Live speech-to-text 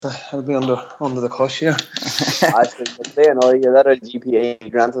I'll be under the cush here. I think they annoy you. That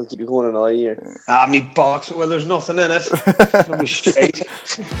GPA grant will keep you going annoy you. Me box. Well, there's nothing in it. It'll be straight.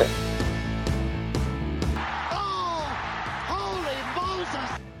 Holy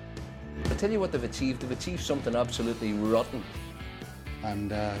Moses! I tell you what they've achieved something absolutely rotten. And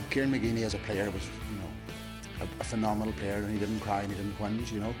Kieran McGeeney as a player was, a phenomenal player, and he didn't cry and he didn't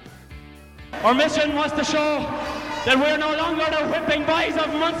whinge, Our mission was to show that we're no longer the whipping boys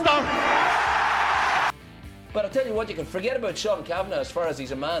of Munster. But I tell you what, you can forget about Sean Kavanagh as far as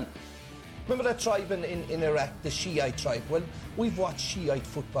he's a man. Remember that tribe in Iraq, the Shiite tribe? Well, we've watched Shiite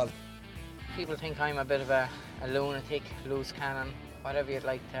football. People think I'm a bit of a lunatic, loose cannon, whatever you'd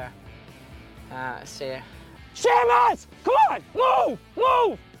like to say. Seamus! Come on!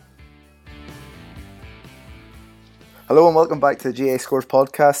 Move! Hello and welcome back to the GAA Scores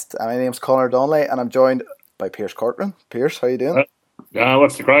podcast. My name's Conor Donnelly and I'm joined by Pierce Corcoran. Pierce, how you doing? Yeah,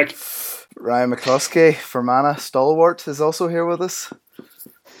 what's the crack? Ryan McCluskey, Fermanagh Stalwart, is also here with us.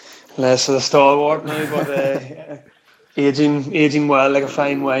 Less of the stalwart now, but aging well like a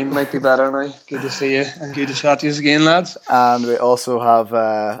fine wine. Might be better now. Good to see you and good to chat to you again, lads. And we also have,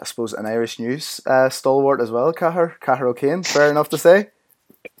 I suppose, an Irish news stalwart as well, Cahir O'Kane. Fair enough to say.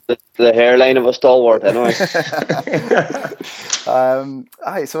 The hairline of a stalwart, anyway. So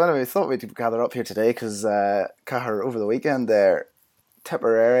anyway, I thought we'd gather up here today because Cahir, over the weekend there,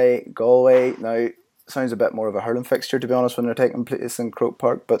 Tipperary, Galway. Now sounds a bit more of a hurling fixture, to be honest, when they're taking place in Croke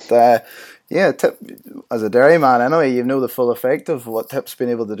Park. But Tip, as a Derry man, anyway, you know the full effect of what Tip's been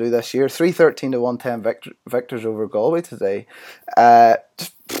able to do this year. 313 to 110 victors over Galway today.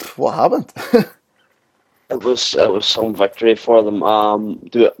 What happened? It was some victory for them.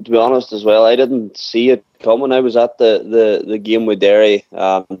 To be honest as well, I didn't see it coming. I was at the game with Derry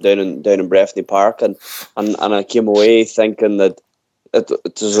down in Breffni Park, and I came away thinking that it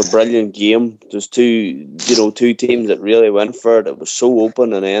was a brilliant game. There's two teams that really went for it. It was so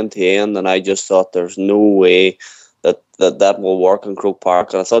open and end to end, and I just thought there's no way that will work in Croke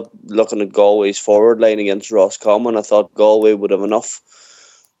Park. And I thought, looking at Galway's forward line against Roscommon, I thought Galway would have enough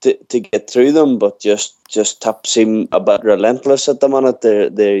to get through them, but just Tipp seem a bit relentless at the minute.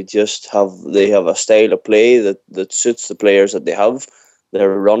 They have a style of play that suits the players that they have.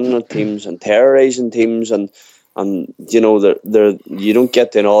 They're running at teams and terrorising teams, and you don't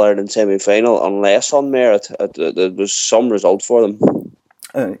get to an All Ireland semi final unless on merit. It was some result for them.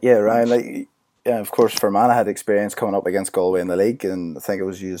 Ryan, of course, Fermanagh had experience coming up against Galway in the league, and I think it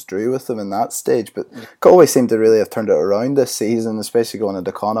was used drew with them in that stage. But Galway seemed to really have turned it around this season, especially going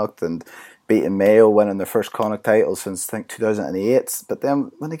into Connacht and beating Mayo, winning their first Connacht title since I think 2008. But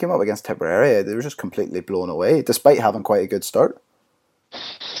then when they came up against Tipperary, they were just completely blown away, despite having quite a good start.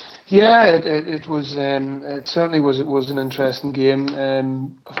 Yeah, it was. It certainly was an interesting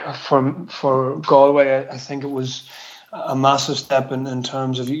game. For Galway, I think it was a massive step in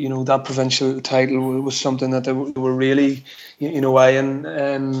terms of that provincial title was something that they were really eyeing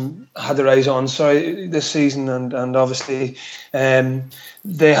had their eyes on this season, and obviously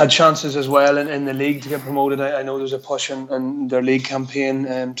they had chances as well in the league to get promoted. I know there was a push in their league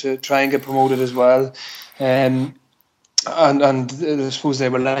campaign to try and get promoted as well. And I suppose they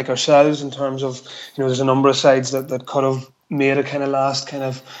were like ourselves in terms of there's a number of sides that could have made a kind of last kind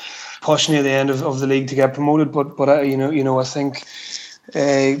of push near the end of the league to get promoted, but I think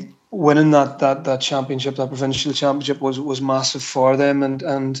winning that championship, that provincial championship, was massive for them,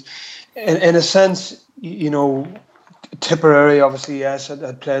 and in a sense, Tipperary obviously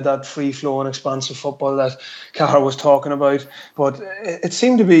had played that free flowing, expansive football that Cahir was talking about, but it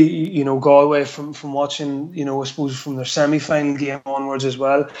seemed to be Galway from watching I suppose from their semi-final game onwards as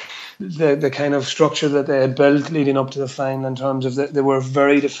well. The kind of structure that they had built leading up to the final, in terms of they were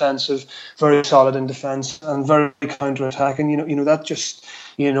very defensive, very solid in defence, and very counter-attacking. That just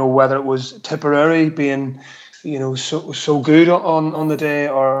whether it was Tipperary being so good on the day,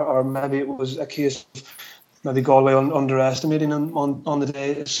 or maybe it was a case of maybe Galway underestimating on the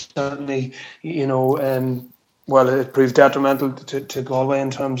day. It's certainly it proved detrimental to Galway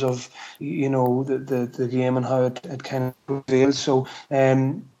in terms of the game and how it kind of prevailed. So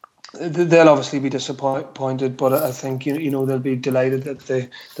they'll obviously be disappointed, but I think they'll be delighted that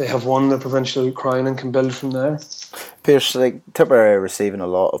they have won the provincial crown and can build from there. Pierce, Tipperary are receiving a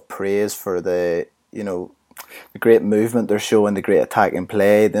lot of praise for the great movement they're showing, the great attacking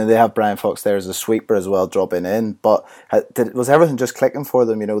play. Then they have Brian Fox there as a sweeper as well, dropping in. But was everything just clicking for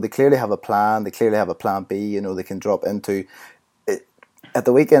them? They clearly have a plan. They clearly have a plan B. They can drop into. At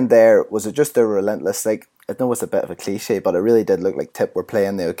the weekend there, was it just they're relentless? I know it's a bit of a cliche, but it really did look like Tipp were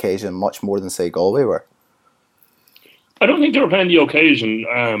playing the occasion much more than, say, Galway were. I don't think they were playing the occasion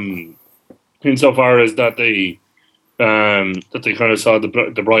insofar as that they kind of saw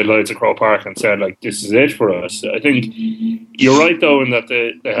the bright lights of Croke Park and said, like, this is it for us. I think you're right, though, in that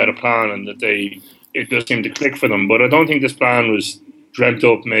they had a plan and that it does seem to click for them. But I don't think this plan was dreamt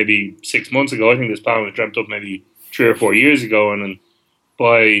up maybe 6 months ago. I think this plan was dreamt up maybe 3 or 4 years ago. And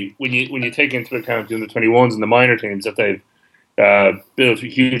by when you take into account the under-21s and the minor teams that they've built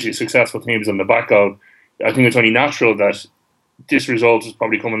hugely successful teams on the back of, I think it's only natural that this result is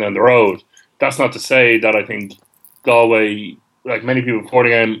probably coming down the road. That's not to say that I think Galway, like many people before the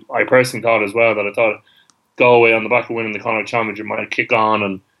game, I personally thought as well that I thought Galway on the back of winning the Connacht Championship might kick on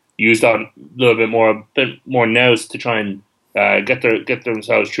and use that a bit more nous to try and get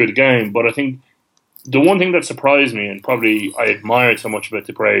themselves through the game. But I think the one thing that surprised me and probably I admired so much about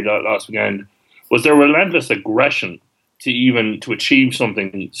the parade last weekend was their relentless aggression to achieve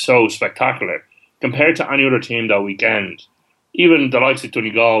something so spectacular compared to any other team that weekend. Even the likes of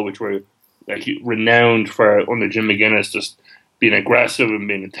Donegal, which were like renowned for under Jim McGuinness just being aggressive and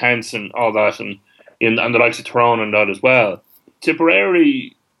being intense and all that, and the likes of Tyrone and that as well.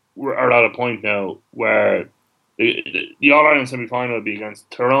 Tipperary are at a point now where the All Ireland semi final will be against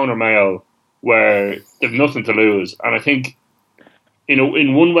Tyrone or Mayo, where they've nothing to lose. And I think,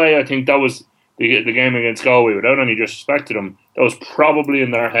 in one way, I think that was the game against Galway. Without any disrespect to them, that was probably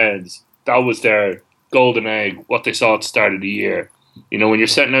in their heads. That was their golden egg, what they saw at the start of the year. When you're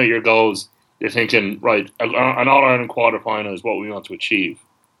setting out your goals, you're thinking, right, an All-Ireland quarter-final is what we want to achieve.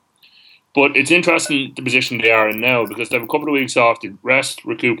 But it's interesting the position they are in now because they have a couple of weeks off to rest,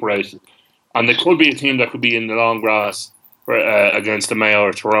 recuperate, and they could be a team that could be in the long grass against the Mayo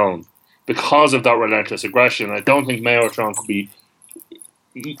or Tyrone. Because of that relentless aggression, I don't think Mayo or Tyrone could be...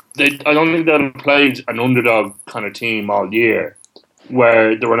 I don't think they've played an underdog kind of team all year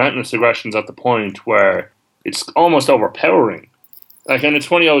where the relentless aggression's at the point where it's almost overpowering. Like, and it's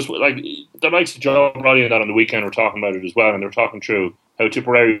funny, I was like, the likes of Joe Brody and that on the weekend were talking about it as well, and they were talking through how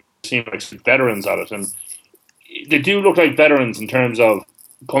Tipperary seem like veterans at it, and they do look like veterans in terms of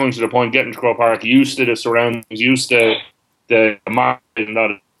coming to the point, getting to Croke Park, used to the surroundings, used to the market and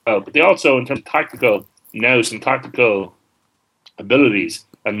that as well. But they also, in terms of tactical nous and tactical abilities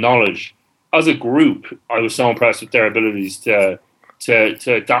and knowledge, as a group, I was so impressed with their abilities to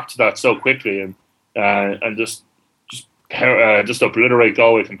adapt to that so quickly and just obliterate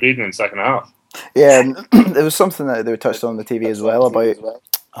Galway completely in the second half. Yeah, and there was something that they touched on the TV as well about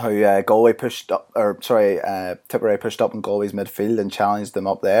how Tipperary pushed up in Galway's midfield and challenged them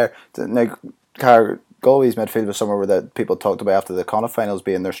up there. Now, Galway's midfield was somewhere that people talked about after the Connacht finals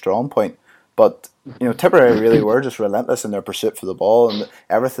being their strong point. But Tipperary really were just relentless in their pursuit for the ball, and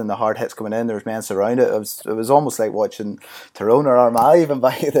everything, the hard hits coming in, there was men surrounded. It was almost like watching Tyrone or Armagh even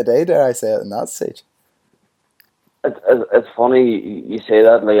back in the day, dare I say it, in that stage. It's funny you say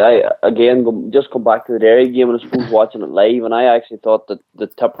that. Like, I just come back to the Derry game, and I suppose watching it live, and I actually thought that the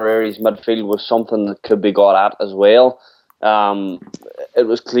Tipperary's midfield was something that could be got at as well. It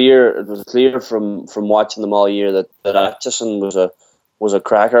was clear from watching them all year that Atchison was a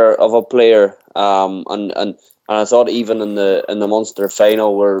cracker of a player, and I thought even in the Munster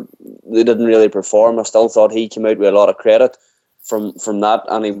final where they didn't really perform, I still thought he came out with a lot of credit from that,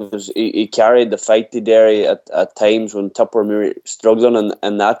 and he carried the fight to Derry at times when Tipper were struggling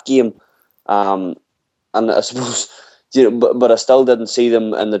in that game, and I suppose, but I still didn't see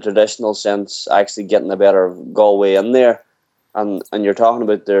them in the traditional sense actually getting the better of Galway in there, and you're talking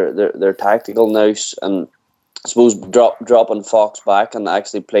about their tactical nous, and I suppose dropping Fox back and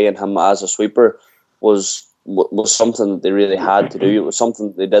actually playing him as a sweeper was something that they really had to do. It was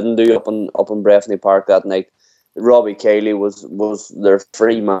something they didn't do up in Breffni Park that night. Robbie Cayley was their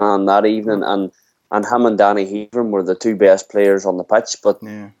free man that evening, and him and Danny Heavern were the two best players on the pitch, but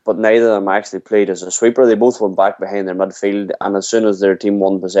neither of them actually played as a sweeper. They both went back behind their midfield, and as soon as their team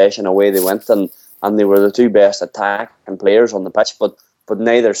won possession, away they went, and they were the two best attacking players on the pitch, but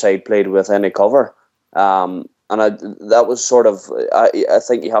neither side played with any cover. That was sort of, I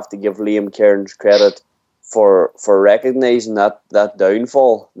think you have to give Liam Cairns credit for recognising that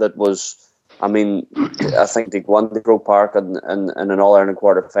downfall that was. I mean, I think they won the Croke Park in an All-Ireland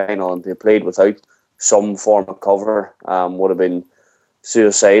quarter-final, and they played without some form of cover. Would have been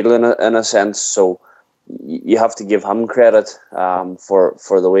suicidal in a sense. So you have to give him credit for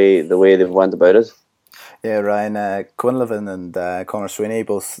the way they went about it. Yeah, Ryan, Quinlivan and Conor Sweeney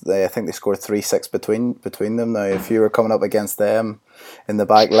I think they scored 3-6 between them. Now, if you were coming up against them in the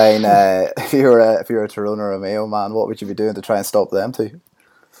back line, if you were a Tyrone or a Mayo man, what would you be doing to try and stop them two?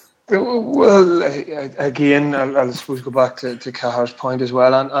 Well, again, I'll suppose go back to Cahar's point as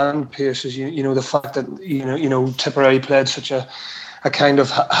well, and Pearce's. The fact that Tipperary played such a kind of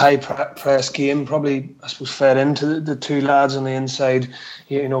high press game probably, I suppose, fed into the two lads on the inside.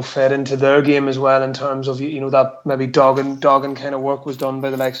 Fed into their game as well in terms of that maybe dogging kind of work was done by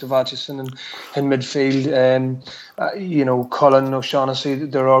the likes of Atchison in midfield. Cullen, O'Shaughnessy,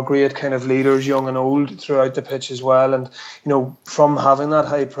 there are great kind of leaders, young and old, throughout the pitch as well. And from having that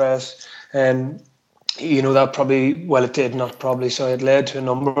high press, that probably, well, it did not probably, so it led to a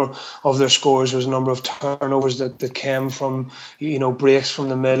number of their scores. There was a number of turnovers that came from, breaks from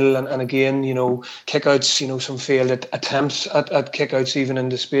the middle, and again, kickouts, some failed attempts at kickouts even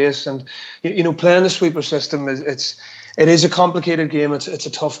into space. And, playing the sweeper system, it is a complicated game. It's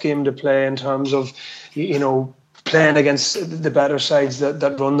a tough game to play in terms of, playing against the better sides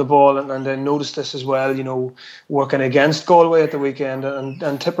that run the ball, and I noticed this as well, working against Galway at the weekend,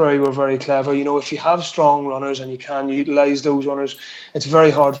 and Tipperary were very clever. If you have strong runners and you can utilise those runners, it's very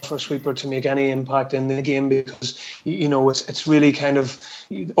hard for a sweeper to make any impact in the game, because it's really kind of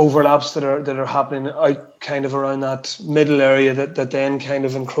overlaps that are happening out kind of around that middle area that then kind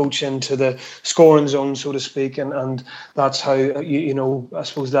of encroach into the scoring zone, so to speak, and that's how I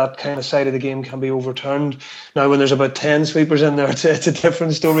suppose that kind of side of the game can be overturned. Now, when there's about 10 sweepers in there, it's a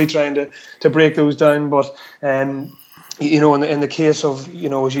different story trying to break those down. But in the case of,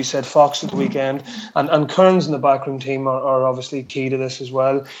 as you said, Fox at the weekend, and Kearns in the backroom team are obviously key to this as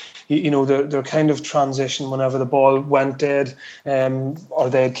well. Their kind of transition whenever the ball went dead, or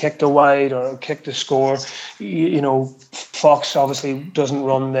they had kicked a wide or kicked a score. Fox obviously doesn't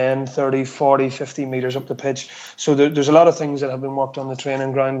run then 30, 40, 50 metres up the pitch. So there's a lot of things that have been worked on the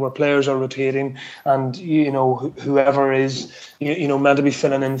training ground where players are rotating, and whoever is meant to be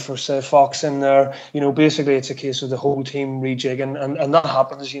filling in for, say, Fox in there, basically it's a case of the whole team rejigging, and that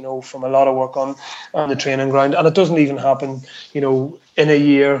happens from a lot of work on the training ground, and it doesn't even happen in a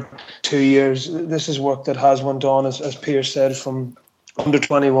year, 2 years. This is work that has went on, as Pierce said, from under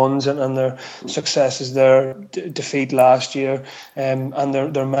 21s and their successes there, defeat last year, and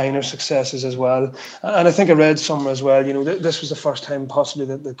their minor successes as well. And I think I read somewhere as well, this was the first time possibly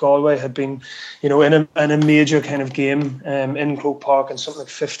that Galway had been, in a major kind of game in Croke Park in something like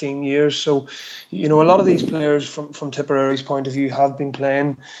 15 years. So, a lot of these players from Tipperary's point of view have been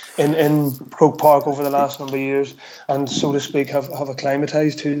playing in Croke Park over the last number of years, and so to speak have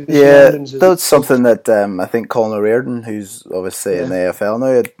acclimatised to the surroundings. That's something that I think Colin O'Riordan, who's obviously in the AFL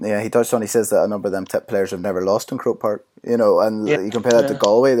now, he touched on. He says that a number of them Tip players have never lost in Croke Park, and you compare that to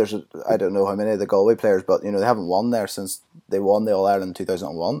Galway. I don't know how many of the Galway players, but they haven't won there since they won the All Ireland in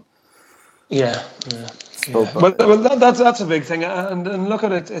 2001. Yeah. Well, that's a big thing, and look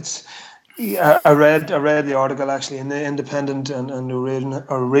at it. It's. Yeah, I read the article actually in the Independent, and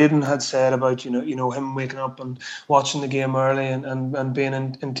O'Riordan had said about him waking up and watching the game early and being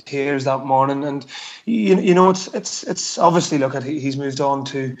in tears that morning, and it's obviously, look at, he's moved on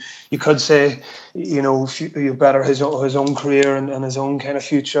to, you could say, better his own career and his own kind of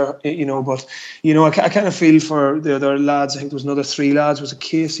future, but I kind of feel for the other lads. I think there was another 3 lads. Was it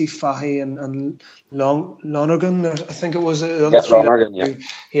Casey, Fahy and Lonergan? I think it was the other 3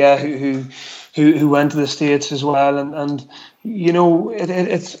 Lonergan, who went to the States as well, and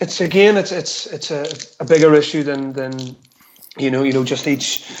it's a bigger issue than just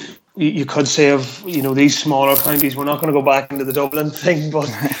each. You could say of these smaller counties. We're not going to go back into the Dublin thing, but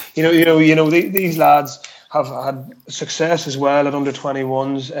these lads have had success as well at under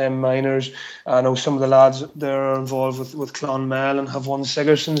 21s minors. I know some of the lads there are involved with Clonmel and have won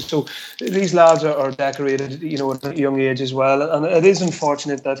Sigerson. So these lads are decorated, at a young age as well. And it is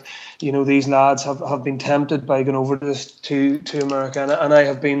unfortunate that, these lads have been tempted by going over to America, and I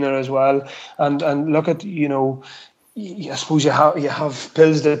have been there as well. And look at, I suppose you have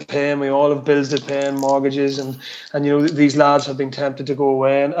bills to pay, and we all have bills to pay and mortgages, and these lads have been tempted to go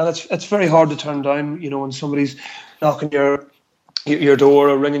away, and it's very hard to turn down, when somebody's knocking your door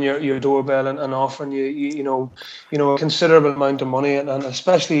or ringing your doorbell and offering you a considerable amount of money, and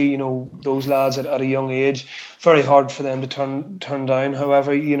especially those lads at a young age, very hard for them to turn down.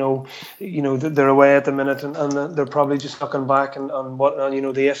 However, they're away at the minute, and they're probably just looking back on what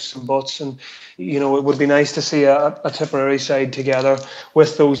the ifs and buts, and it would be nice to see a Tipperary side together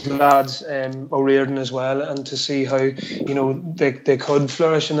with those lads, O'Riordan as well, and to see how they could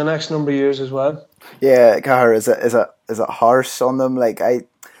flourish in the next number of years as well. Yeah, Cahir, is it harsh on them? Like, there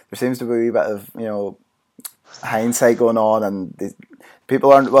seems to be a bit of hindsight going on, and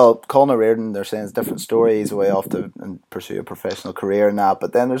people aren't, well, Colin O'Riordan, they're saying it's a different story, he's away off to and pursue a professional career and that,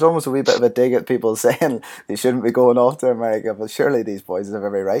 but then there's almost a wee bit of a dig at people saying they shouldn't be going off to America, but surely these boys have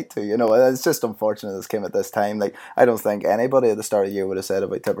every right to, it's just unfortunate this came at this time. Like, I don't think anybody at the start of the year would have said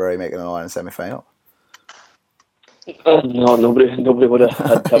about Tipperary making an All-Ireland semi-final. No, nobody would have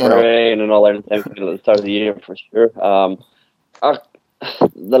had Tipperary in an All-Ireland semi-final at the start of the year for sure.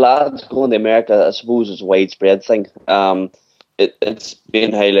 The lads going to America, I suppose, is a widespread thing. It's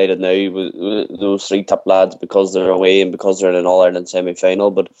being highlighted now with those three top lads because they're away and because they're in an All-Ireland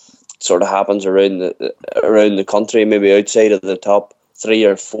semi-final, but it sort of happens around the country, maybe outside of the top 3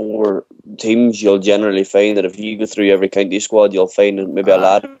 or 4 teams. You'll generally find that if you go through every county squad, you'll find maybe a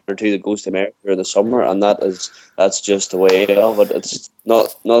lad or two that goes to America in the summer, and that's just the way of it. It's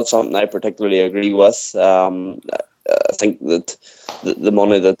not something I particularly agree with. I think that the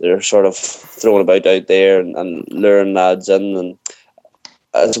money that they're sort of throwing about out there and luring lads in, and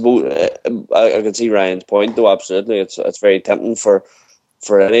I suppose I can see Ryan's point though. Absolutely, it's very tempting for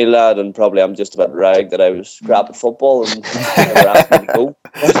any lad, and probably I'm just about ragged that I was crap at football and never asked me to go.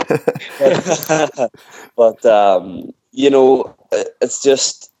 But it's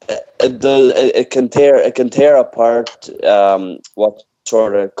just it can tear apart what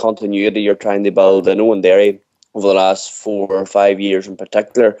sort of continuity you're trying to build. I know in Derry, over the last 4 or 5 years in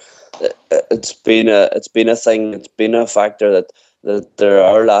particular, it's been a thing. It's been a factor that there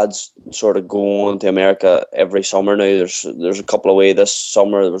are lads sort of going to America every summer now. There's a couple away this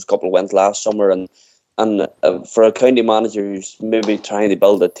summer. There was a couple went last summer, and for a county manager who's maybe trying to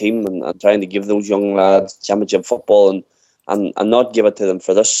build a team and trying to give those young lads championship football and not give it to them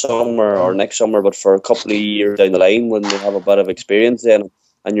for this summer or next summer, but for a couple of years down the line when they have a bit of experience then,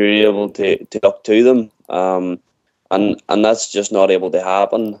 and you're able to look to them. And that's just not able to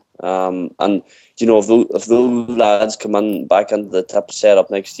happen. And if those lads come in back into the Tipp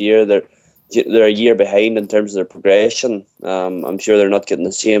setup next year, they're a year behind in terms of their progression. I'm sure they're not getting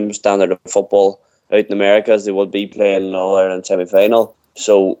the same standard of football out in America as they would be playing an All-Ireland semi-final.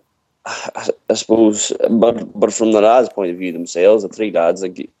 So I suppose, but from the lads' point of view themselves, the 3 lads,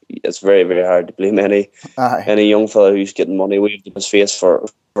 like, it's very, very hard to blame any young fella who's getting money waved in his face for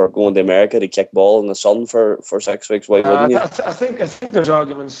going to America to kick ball in the sun for 6 weeks. Why wouldn't you? I think there's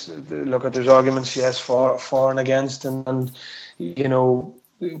arguments. There's arguments, yes, for and against, and I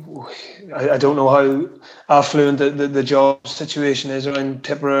don't know how affluent the job situation is around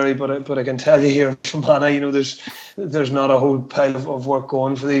Tipperary, but I can tell you here from Hannah, there's not a whole pile of work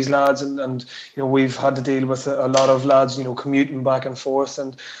going for these lads, and we've had to deal with a lot of lads commuting back and forth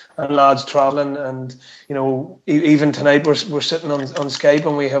and lads travelling, and even tonight we're sitting on Skype,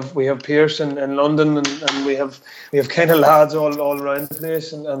 and we have Pierce in London, and we have kind of lads all around the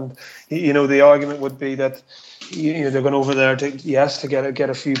place, and the argument would be that they're going over there to get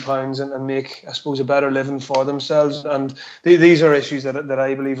a few pounds and make, I suppose, a better living for themselves. And these are issues that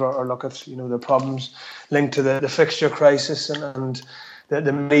I believe are look at the problems linked to the fixture crisis and the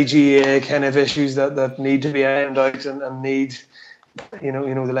GAA kind of issues that need to be ironed out and need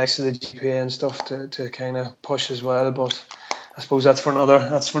the likes of the GPA and stuff to kind of push as well. But I suppose that's for another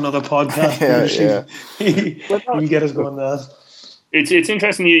podcast. You get us going there. It's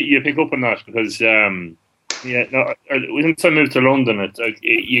interesting you pick up on that because. Since I moved to London,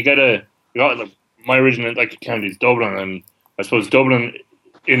 my original county is Dublin, and I suppose Dublin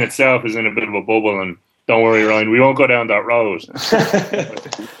in itself is in a bit of a bubble. And don't worry, Ryan, we won't go down that road.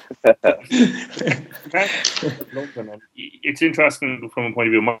 It's interesting from a point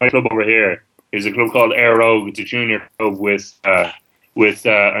of view. My club over here is a club called Air Rogue. It's a junior club with a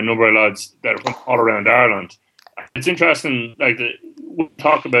number of lads that are from all around Ireland. It's interesting, we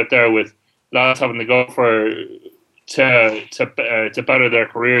talk about there with lads having to go to better their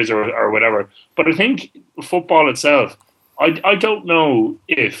careers or whatever. But I think football itself, I don't know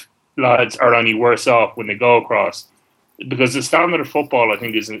if lads are any worse off when they go across, because the standard of football, I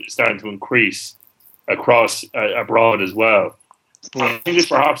think, is starting to increase across abroad as well. Yeah. I think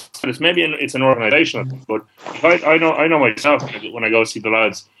it's it's an organisational thing, but I know myself when I go see the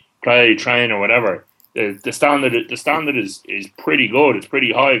lads play, train, or whatever. The standard is pretty good. It's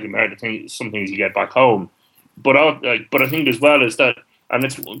pretty high compared to some things you get back home. But I think as well is that, and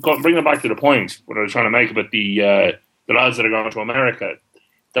it's bringing it back to the point what I was trying to make about the lads that are going to America.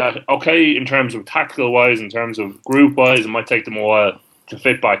 That okay, in terms of tactical wise, in terms of group wise, it might take them a while to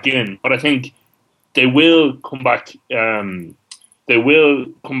fit back in. But I think they will come back. They will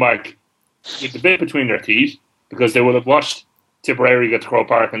come back with the bit between their teeth, because they will have watched Tipperary get to Croke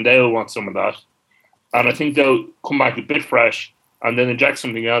Park and they'll want some of that. And I think they'll come back a bit fresh and then inject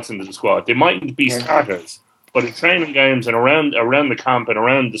something else into the squad. They mightn't be starters, But in training games and around the camp and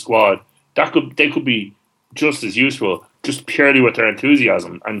around the squad, they could be just as useful, just purely with their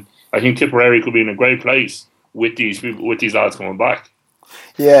enthusiasm. And I think Tipperary could be in a great place with these lads coming back.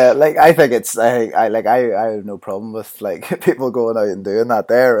 Yeah, like I think it's I have no problem with like people going out and doing that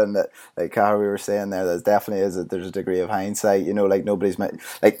there, and that, like how we were saying there, there's definitely there's a degree of hindsight, like nobody's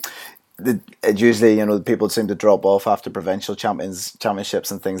like. It usually, people seem to drop off after provincial championships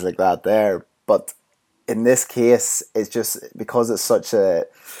and things like that there. But in this case, it's just because it's such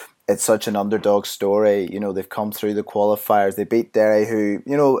an underdog story. They've come through the qualifiers. They beat Derry, who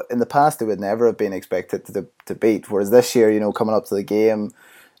in the past they would never have been expected to beat. Whereas this year, coming up to the game,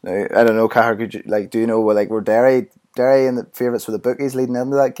 I don't know, Cahir, could you do you know were Derry and the favourites for the bookies leading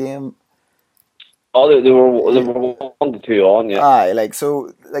into that game? Oh, they were 1-2 on, yeah. Aye,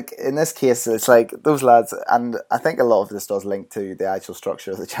 so in this case, it's like those lads, and I think a lot of this does link to the actual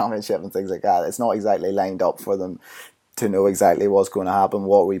structure of the championship and things like that. It's not exactly lined up for them to know exactly what's going to happen,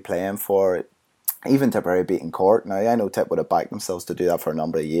 what we're playing for. Even Tipperary beating Cork. Now, I know Tip would have backed themselves to do that for a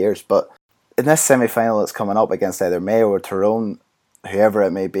number of years, but in this semi-final that's coming up against either Mayo or Tyrone, whoever it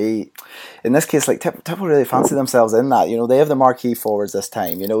may be, in this case, like Tip will really fancy themselves in that. They have the marquee forwards this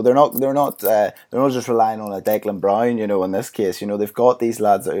time. They're not just relying on a Declan Brown. In this case, they've got these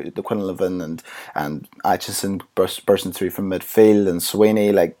lads, the Quinlivan and Atchison bursting through from midfield, and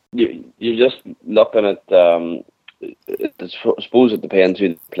Sweeney. Like you're just looking at. I suppose it depends who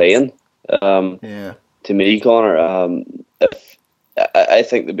they're playing. Yeah. To me, Connor, I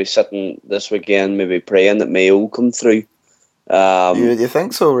think they'll be sitting this weekend, maybe praying that Mayo come through. You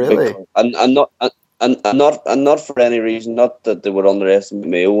think so, really? And not for any reason. Not that they would underestimate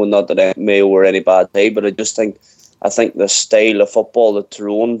Mayo, and not that Mayo were any bad day, but I think the style of football that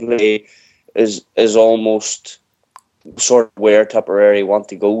Tyrone play is almost sort of where Tipperary want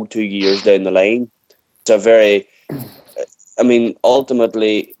to go 2 years down the line. It's a very,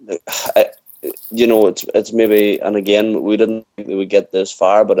 ultimately, it's maybe, and again, we didn't think we would get this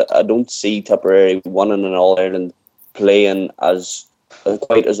far, but I don't see Tipperary winning an All-Ireland playing as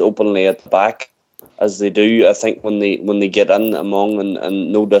quite as openly at the back as they do. I think when they get in among,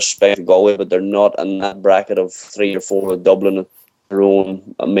 and no disrespect to Galway, but they're not in that bracket of 3 or 4 with Dublin,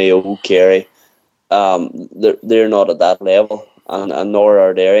 Tyrone, Mayo, Kerry. They're not at that level, and nor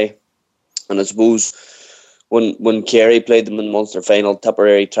are Derry. And I suppose when Kerry played them in the Munster final,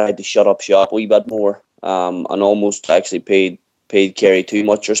 Tipperary tried to shut up shop a wee bit more, and almost actually paid Kerry too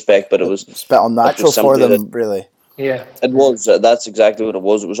much respect. But it was a bit unnatural for them, really. Yeah, it was. That's exactly what it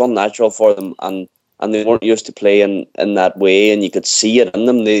was. It was unnatural for them, and they weren't used to playing in that way, and you could see it in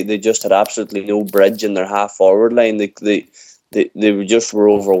them. They just had absolutely no bridge in their half forward line. They were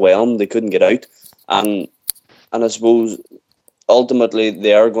overwhelmed. They couldn't get out, and I suppose ultimately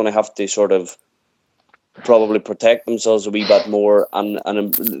they are going to have to sort of probably protect themselves a wee bit more, and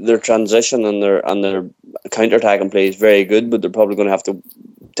their transition and their counter-attacking play is very good, but they're probably going to have to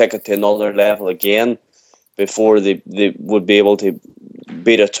take it to another level again before they would be able to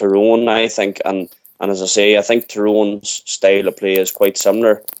beat a Tyrone, I think. And as I say, I think Tyrone's style of play is quite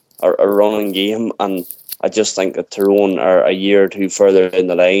similar, a running game, and I just think that Tyrone are a year or two further in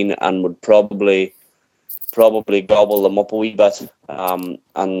the line and would probably gobble them up a wee bit,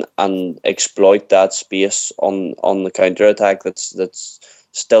 and exploit that space on the counter attack that's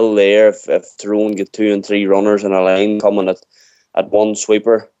still there. If Tyrone get 2 and 3 runners in a line coming at one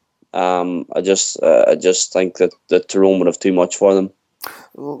sweeper, I just think that Tyrone would have too much for them.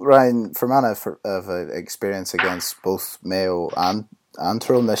 Ryan, for man of experience against both Mayo and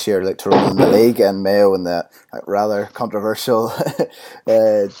Tyrone this year, like Tyrone in the league and Mayo in the rather controversial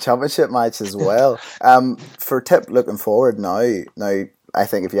championship match as well. For Tip looking forward now, I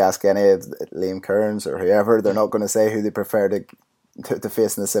think if you ask any of Liam Kearns or whoever, they're not going to say who they prefer to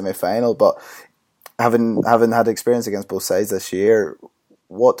face in the semi-final. But having had experience against both sides this year,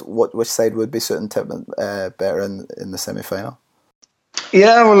 which side would be suiting Tip better in the semi-final?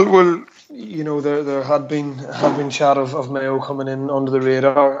 Yeah, well, there had been chat of Mayo coming in under the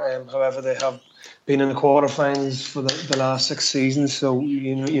radar. However, they have been in the quarterfinals for the last 6 seasons, so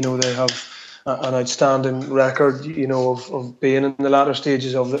they have an outstanding record, of being in the latter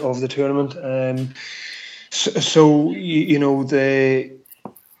stages of the tournament. So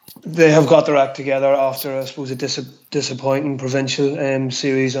they have got their act together after, I suppose, a disappointing provincial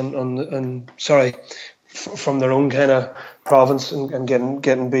series from their own kind of province and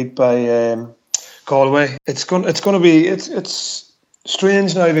getting beat by Galway. It's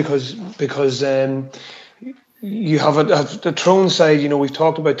strange now because you have a Tyrone side. We've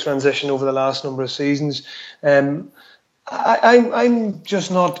talked about transition over the last number of seasons. I'm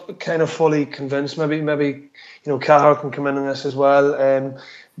just not kind of fully convinced. Maybe Cahir can come in on this as well.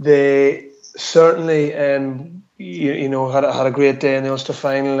 They certainly had a great day in the Ulster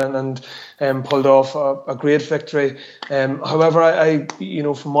final and pulled off a great victory. However, I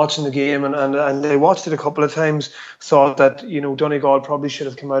from watching the game and I watched it a couple of times, thought that Donegal probably should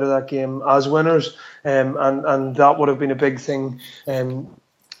have come out of that game as winners, and that would have been a big thing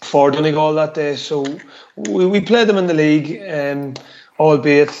for Donegal that day. So we played them in the league,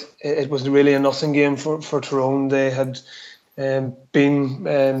 albeit it was really a nothing game for Tyrone. They had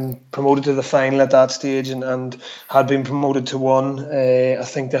been promoted to the final at that stage and had been promoted to one. I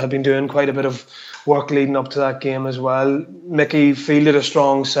think they had been doing quite a bit of work leading up to that game as well. Mickey fielded a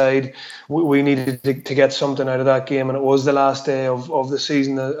strong side. We needed to get something out of that game, and it was the last day of the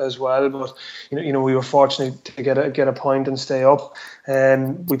season as well. But we were fortunate to get a point and stay up.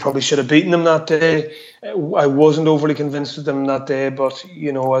 We probably should have beaten them that day. I wasn't overly convinced with them that day, but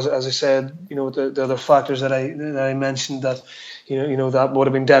as I said, the other factors that I mentioned that that would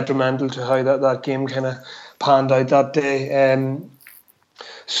have been detrimental to how that game kind of panned out that day.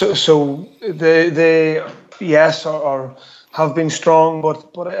 So they yes are have been strong,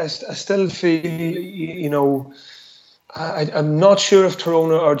 but I still feel I'm not sure if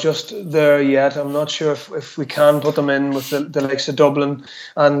Tyrone are just there yet. I'm not sure if we can put them in with the likes of Dublin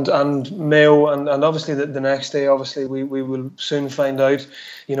and Mayo and obviously the next day. Obviously we will soon find out.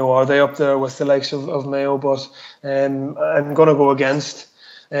 Are they up there with the likes of Mayo? But I'm going to go against.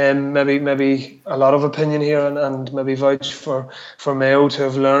 Maybe a lot of opinion here and maybe vouch for Mayo to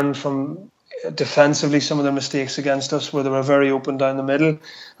have learned from defensively some of their mistakes against us, where they were very open down the middle,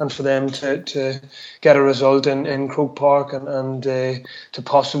 and for them to get a result in Croke Park and to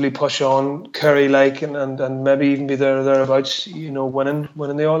possibly push on Kerry and maybe even be thereabouts, winning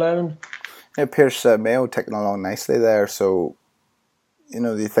the All Ireland. It appears Mayo ticking along nicely there, so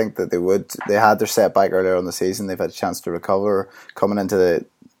do you think that they had their setback earlier on the season, they've had a chance to recover coming into the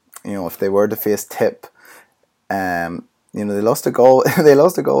if they were to face Tipp, they lost a goal. They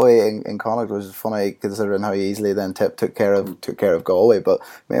lost a Galway in Connacht, which is funny considering how easily then Tipp took care of Galway. But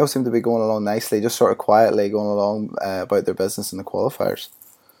Mayo seem to be going along nicely, just sort of quietly going along about their business in the qualifiers.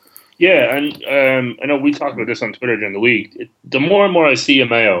 Yeah, and I know we talked about this on Twitter during the week. The more and more I see a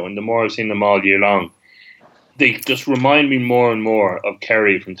Mayo, and the more I've seen them all year long, they just remind me more and more of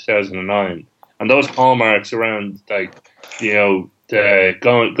Kerry from 2009, and those hallmarks around the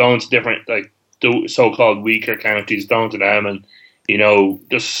going to different the so-called weaker counties, going to them and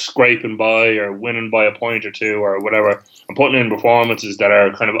just scraping by or winning by a point or two or whatever, and putting in performances that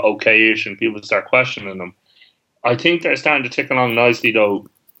are kind of okayish and people start questioning them. I think they're starting to tick along nicely though,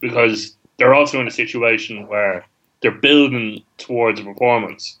 because they're also in a situation where they're building towards a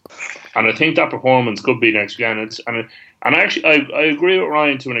performance, and I think that performance could be next weekend. And actually, I agree with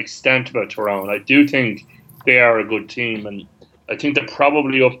Ryan to an extent about Tyrone. I do think they are a good team, and I think they're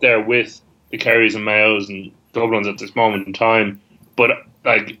probably up there with the Kerrys and Mayos and Dublins at this moment in time. But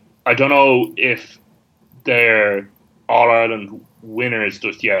I don't know if they're All Ireland winners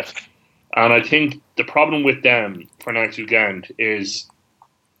just yet. And I think the problem with them for next weekend is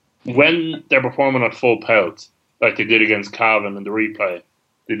when they're performing at full pelt, like they did against Cavan in the replay,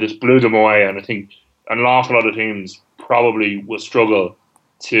 they just blew them away. And I think an awful lot of teams probably will struggle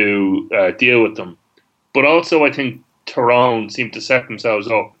to deal with them. But also I think Tyrone seem to set themselves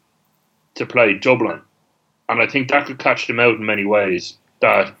up to play Dublin, and I think that could catch them out in many ways.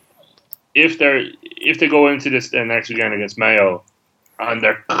 That if they go into this next weekend against Mayo, and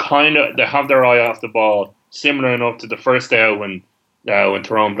they have their eye off the ball, similar enough to the first day out when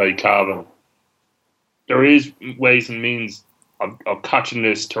Tyrone played Cavan, there is ways and means of catching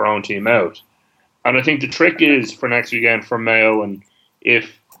this Tyrone team out. And I think the trick is for next weekend for Mayo, and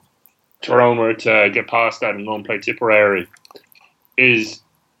if Tyrone were to get past that and go and play Tipperary, is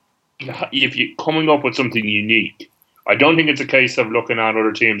if you're coming up with something unique. I don't think it's a case of looking at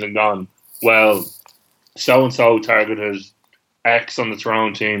other teams and gone, well, so-and-so targeted X on the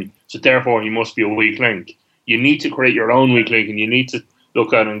Tyrone team, so therefore he must be a weak link. You need to create your own weak link, and you need to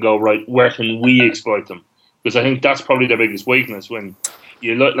look at it and go, right, where can we exploit them? Because I think that's probably their biggest weakness. When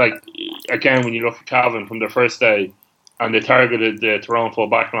you look when you look at Cavan from their first day, and they targeted the Tyrone full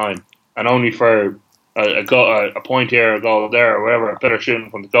back line, and only for a point here, a goal there, or whatever, a better shooting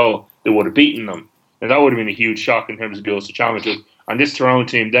from the goal, they would have beaten them. And that would have been a huge shock in terms of the Ulster Championship. And this Tyrone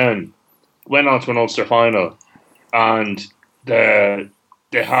team then went on to an Ulster final, and they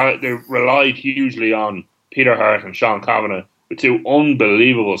relied hugely on Peter Hart and Sean Kavanagh with two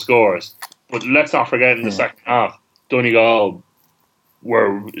unbelievable scores. But let's not forget, in the second half, Donegal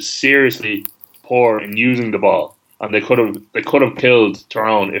were seriously poor in using the ball. and they could have killed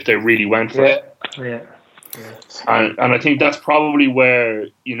Tyrone if they really went for it. Yeah. And I think that's probably where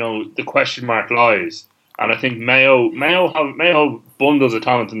the question mark lies. And I think Mayo have bundles of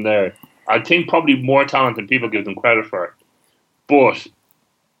talent in there. I think probably more talent than people give them credit for. But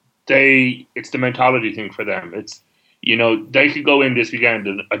it's the mentality thing for them. It's they could go in this weekend,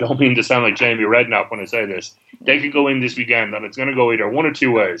 and I don't mean to sound like Jamie Redknapp when I say this. They could go in this weekend, and it's going to go either one or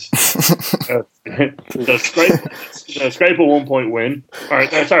two ways. They'll scrape a 1 point win.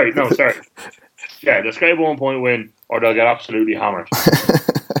 Sorry. Yeah, they'll scrape a 1 point win, or they'll get absolutely hammered.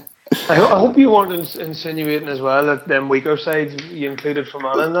 I hope you weren't insinuating as well that them weaker sides you included from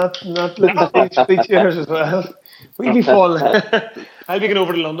Anna not the speech yours as well. We'll be falling. I'll be going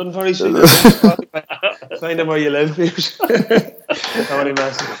over to London very soon. Find out where you live, Piers.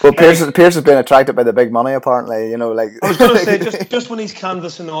 Well, Piers has been attracted by the big money, apparently. I was going to say, just when he's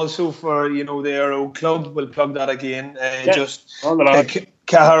canvassing also for the Aero Club, we'll plug that again.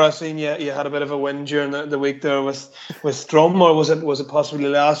 Cahir, I seen you had a bit of a win during the week there with Drum, or was it possibly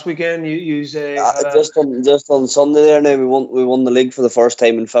last weekend? Just on Sunday there now we won the league for the first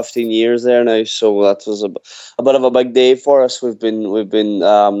time in 15 years there now, so that was a bit of a big day for us. We've been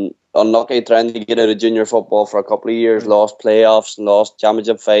unlucky trying to get out of junior football for a couple of years, lost playoffs and lost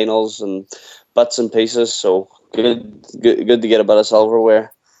championship finals and bits and pieces. So good to get a bit of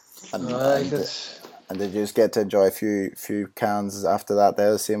silverware. And did you just get to enjoy a few cans after that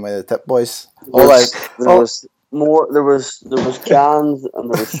there, the same way the Tipp boys? There was cans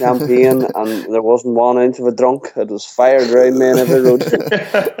and there was champagne and there wasn't 1 ounce of a drunk. It was fired around me in every road.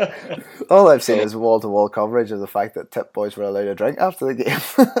 All I've seen is wall-to-wall coverage of the fact that Tipp boys were allowed to drink after the game.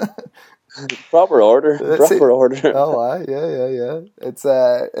 Proper order. Oh, aye, yeah.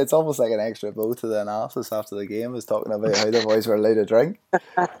 It's almost like an extra bow to the analysis after the game, is talking about how the boys were allowed to drink.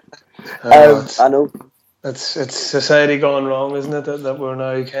 I know. It's society gone wrong, isn't it? That we're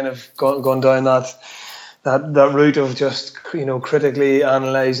now kind of gone down that route of just critically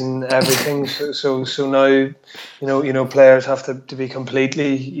analysing everything. So now players have to be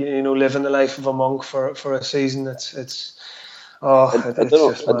completely living the life of a monk for a season. I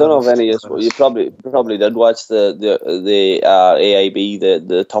don't know if any of you probably did watch the AIB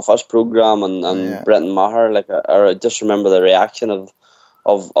the toughest program and Brenton Maher. I just remember the reaction of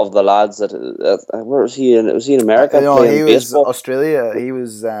the lads that where was he in? Was he in America? He was Australia. He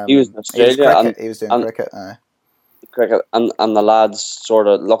was in Australia. He was doing cricket. Cricket and the lads sort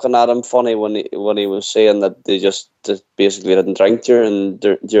of looking at him funny when he was saying that they just basically didn't drink during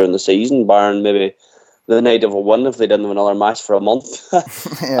the season, barring maybe the night of a win if they didn't have another match for a month.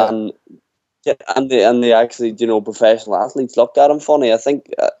 and they actually professional athletes looked at him funny. I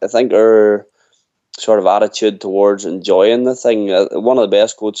think our sort of attitude towards enjoying the thing. One of the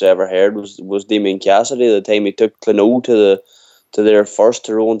best quotes I ever heard was Damien Cassidy the time he took Clonaux to their first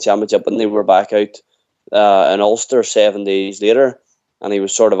Tyrone championship, and they were back out in Ulster 7 days later, and he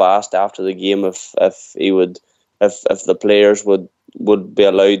was sort of asked after the game if the players would be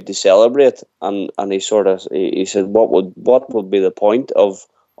allowed to celebrate, and he said what would be the point of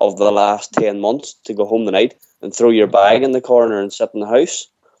the last 10 months to go home tonight and throw your bag in the corner and sit in the house.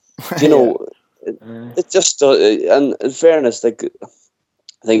 It just and in fairness, I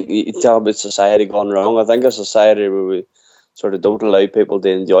think you tell about society gone wrong. I think a society where we sort of don't allow people to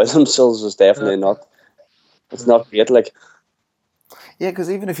enjoy themselves is definitely not. It's not great. Yeah,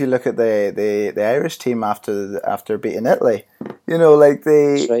 because even if you look at the Irish team after beating Italy,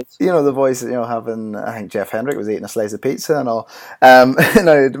 the boys having, I think Jeff Hendrick was eating a slice of pizza and all.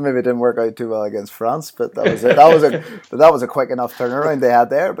 It maybe didn't work out too well against France, but that was it. That was a quick enough turnaround they had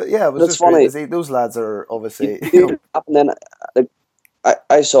there. But yeah, it was just funny to see. Those lads are obviously.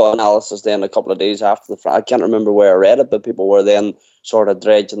 I saw analysis then a couple of days after the. I can't remember where I read it, but people were then sort of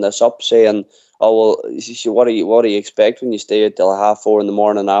dredging this up, saying, "Oh well, what do you expect when you stay till 4:30 in the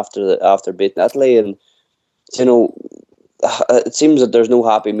morning after beating Italy?" And it seems that there's no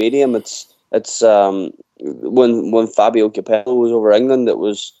happy medium. It's when Fabio Capello was over England,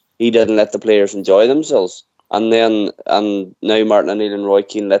 he didn't let the players enjoy themselves, and now Martin O'Neill and Roy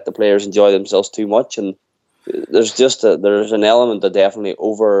Keane let the players enjoy themselves too much, and there's an element of definitely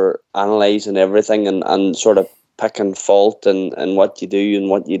over analysing everything and sort of picking fault and what you do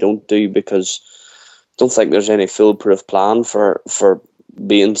and what you don't do, because I don't think there's any foolproof plan for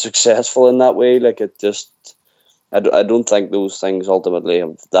being successful in that way. I don't think those things ultimately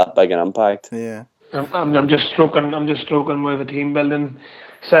have that big an impact. Yeah. I'm just stroking with a team building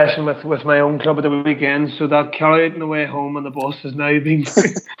session with my own club at the weekend. So that carry out on the way home on the bus has now been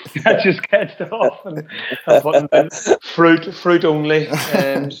that just sketched off and putting down fruit only.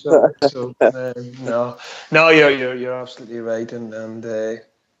 No, you're absolutely right, and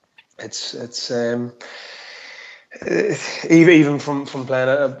it's even from playing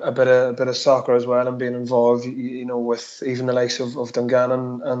a bit of soccer as well and being involved, with even the likes of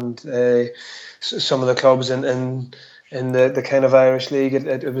Dungannon and some of the clubs in the kind of Irish league,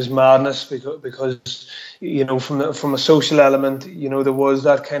 it was madness because from a social element, there was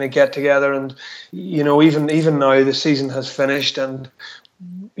that kind of get together, and even now the season has finished, and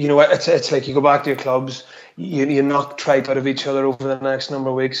it's like you go back to your clubs, you knock trite out of each other over the next number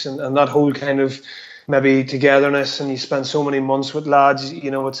of weeks, and that whole kind of maybe togetherness, and you spend so many months with lads,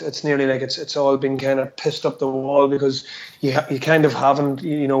 it's nearly like it's all been kind of pissed up the wall because you kind of haven't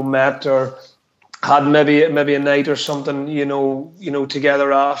met or had maybe a night or something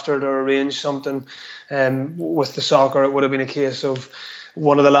together after it, or arranged something. With the soccer, it would have been a case of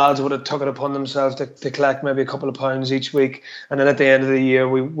one of the lads would have took it upon themselves to collect maybe a couple of pounds each week, and then at the end of the year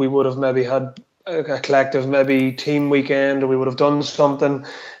we would have maybe had a collective maybe team weekend, or we would have done something,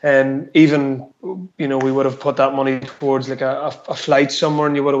 and even we would have put that money towards like a flight somewhere,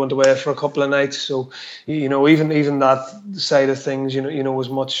 and you would have went away for a couple of nights. So even that side of things was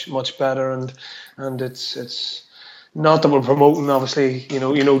much better, and it's not that we're promoting obviously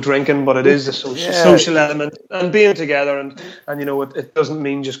drinking, but it is the social element and being together, and it doesn't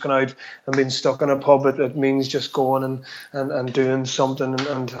mean just going out and being stuck in a pub. It means just going and doing something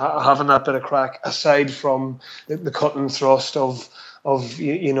and having that bit of crack aside from the cut and thrust of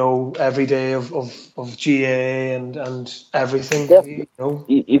every day of GAA and everything.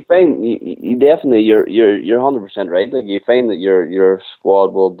 You find you definitely you're 100% right. Like, you find that your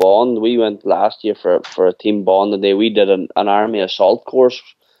squad will bond. We went last year for a team bond, and we did an army assault course,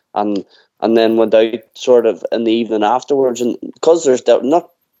 and then went out sort of in the evening afterwards. And because there's not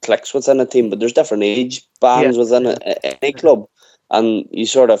cliques within a team, but there's different age bands within any club, and you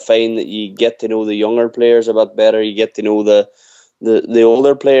sort of find that you get to know the younger players a bit better. You get to know the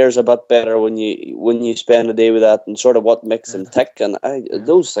older players a bit better when you spend a day with that, and sort of what makes them tick. And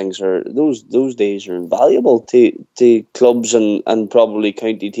those days are invaluable to clubs and probably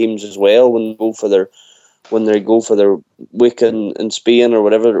county teams as well when they go for their week in Spain or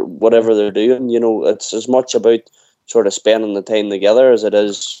whatever they're doing. It's as much about sort of spending the time together as it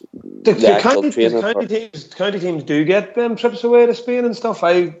is the actual training. County teams do get them trips away to Spain and stuff.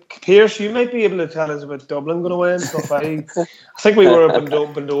 Pierce, you might be able to tell us about Dublin going away and stuff. I think we were up in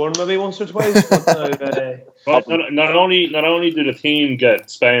Bundoran maybe once or twice. But not only do the team get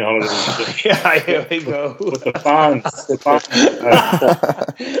Spain holidays, here we go. But the fans,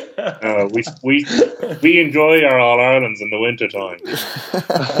 we enjoy our All Irelands in the winter time.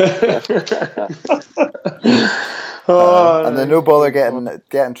 And then no bother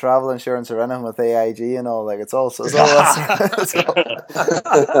getting travel insurance or anything with AIG and all. Like it's almost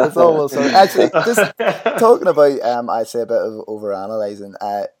actually just talking about I say a bit of overanalyzing.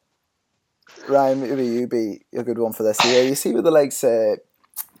 Ryan, maybe you be a good one for this year. You see with the likes, you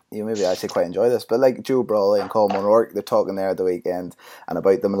maybe actually quite enjoy this, but like Joe Brawley and Colm O'Rourke, they're talking there at the weekend and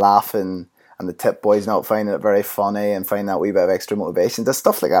about them laughing and the Tipp boys not finding it very funny and finding that wee bit of extra motivation. Does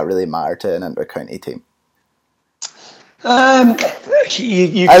stuff like that really matter to an inter-county team? I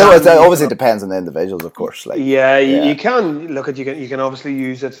know it obviously depends on the individuals, of course. You can look at you can obviously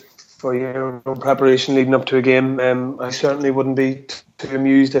use it for your own preparation leading up to a game. I certainly wouldn't be too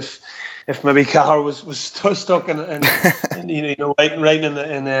amused if maybe Cahir was stuck in writing in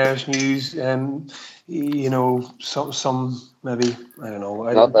the Irish News. Some maybe I don't know.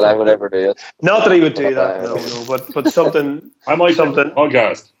 Not that I would ever do it. Not that he would do that. No. But something. I might something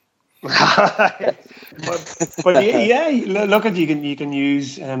podcast. but look at you can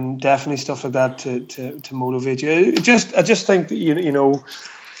use definitely stuff like that to motivate you. I just think that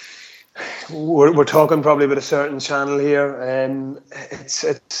we're talking probably about a certain channel here, and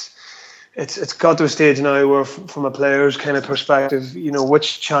it's got to a stage now where from a player's kind of perspective,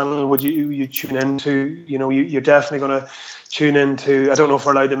 which channel would you tune into? You're definitely going to tune into, I don't know if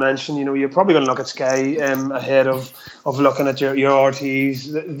we're allowed to mention, you're probably going to look at Sky ahead of looking at your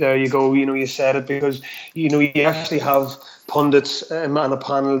RTEs. There you go, you said it, because you actually have pundits and a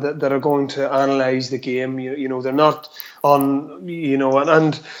panel that are going to analyse the game. They're not on,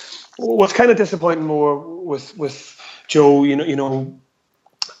 and what's kind of disappointing more with Joe,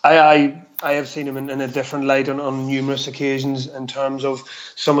 I I have seen him in a different light on numerous occasions in terms of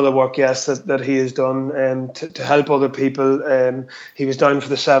some of the work, yes, that he has done to help other people. He was down for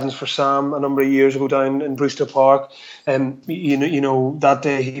the Sevens for Sam a number of years ago down in Brewster Park. You know that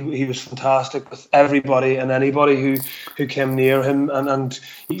day he was fantastic with everybody and anybody who came near him, and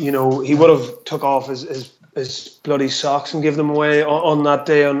you know he would have took off his bloody socks and give them away on that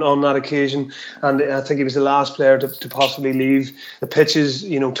day, on that occasion. And I think he was the last player to possibly leave the pitches,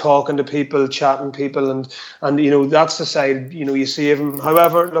 you know, talking to people, chatting people, and you know, that's the side, you know, you see of him.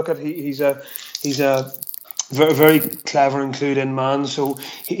 However, look at he's a very, very clever and clued in man, so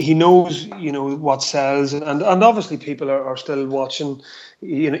he knows, you know, what sells, and obviously people are still watching,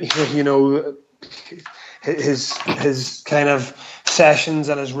 you know his kind of sessions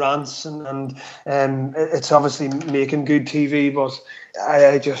and his rants, and it's obviously making good TV. But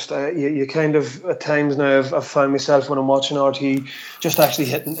I just you kind of at times now I've found myself when I'm watching RTE just actually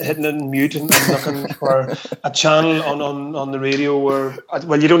hitting it in mute and looking for a channel on the radio where,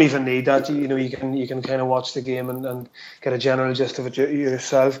 well, you don't even need that. You know, you can kind of watch the game and get a general gist of it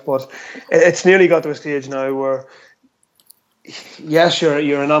yourself. But it's nearly got to a stage now where, yes,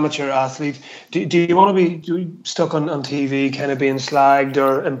 you're an amateur athlete. Do you want to be stuck on TV, kind of being slagged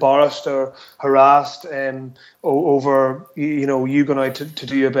or embarrassed or harassed over, you know, you going out to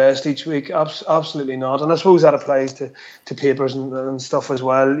do your best each week? Absolutely not. And I suppose that applies to papers and stuff as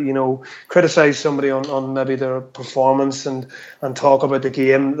well. You know, criticise somebody on maybe their performance and talk about the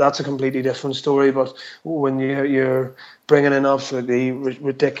game. That's a completely different story. But when you're bringing in absolutely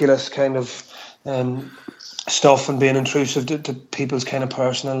ridiculous kind of stuff and being intrusive to people's kind of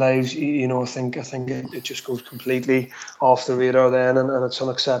personal lives, you know, I think it just goes completely off the radar then, and it's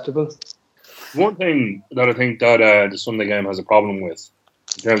unacceptable. One thing that I think that the Sunday Game has a problem with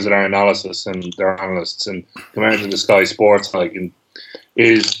in terms of their analysis and their analysts and compared to the Sky Sports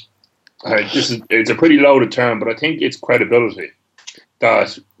is it's a pretty loaded term, but I think it's credibility.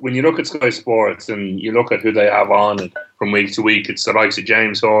 That when you look at Sky Sports and you look at who they have on and from week to week, it's the likes of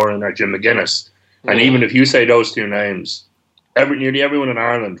James Horan or Jim McGuinness. And even if you say those two names, nearly everyone in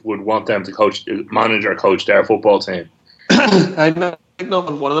Ireland would want them to manage or coach their football team. I know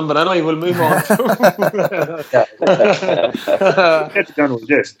one of them, but anyway, we'll move on. Get the general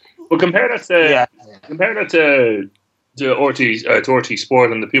gist. But compare that to RTE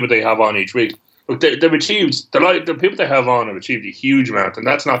Sport and the people they have on each week. Look, they've achieved the people they have on have achieved a huge amount, and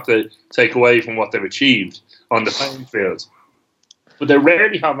that's not to take away from what they've achieved on the playing field. But they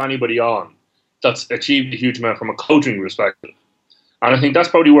rarely have anybody on that's achieved a huge amount from a coaching perspective. And I think that's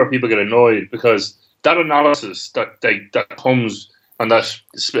probably where people get annoyed, because that analysis that comes on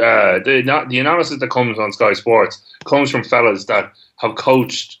the analysis that comes on Sky Sports comes from fellas that have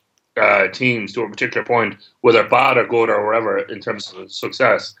coached teams to a particular point, whether bad or good or whatever in terms of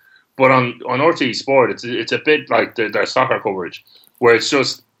success. But on RTE Sport, it's a bit like their soccer coverage, where it's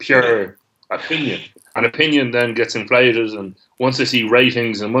just pure opinion. And opinion then gets inflated, and once they see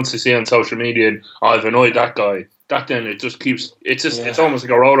ratings and once they see on social media, I've annoyed that guy, that then it just keeps, it's almost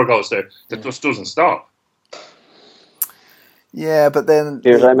like a roller coaster that just doesn't stop. Yeah, but then...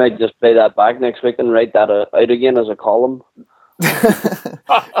 Here's, I might just play that back next week and write that out again as a column.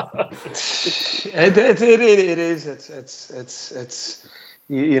 It is. It's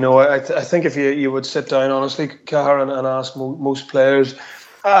you know, I think if you would sit down honestly, Cahar, and ask most players,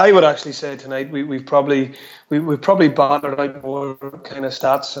 I would actually say tonight we've probably battered out more kind of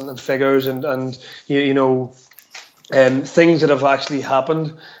stats and figures and you know things that have actually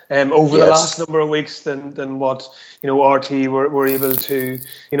happened over the last number of weeks than what, you know, RTE were able to,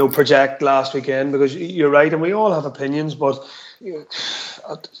 you know, project last weekend. Because you're right, and we all have opinions, but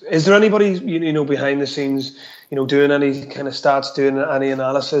is there anybody, you know, behind the scenes, you know, doing any kind of stats, doing any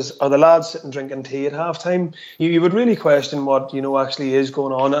analysis? Are the lads sitting drinking tea at halftime? You would really question what, you know, actually is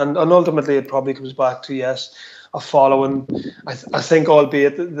going on, and ultimately it probably comes back to, yes, a following. I think,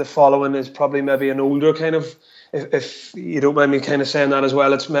 albeit the following is probably maybe an older kind of, if you don't mind me kind of saying that as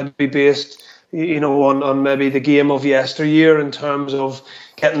well, it's maybe based, you know, on maybe the game of yesteryear in terms of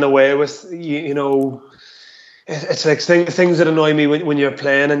getting away with, you know. It's like things that annoy me when you're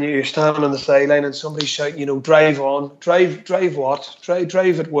playing and you're standing on the sideline and somebody's shouting, you know, drive on, drive what,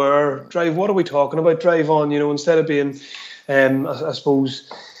 drive it where, drive, what are we talking about, drive on, you know, instead of being, I suppose,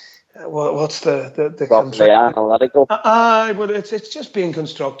 what's the analytical. But it's just being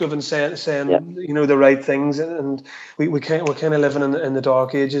constructive and saying you know, the right things, and we're kind of living in the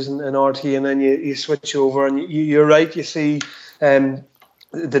dark ages in RTE, and then you switch over and you're right, you see the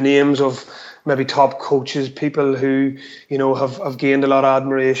names of maybe top coaches, people who, you know, have gained a lot of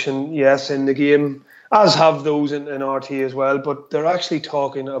admiration, yes, in the game, as have those in RTE as well, but they're actually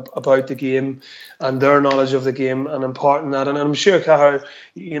talking about the game and their knowledge of the game and imparting that. And I'm sure, Cahir,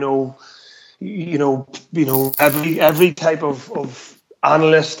 every type of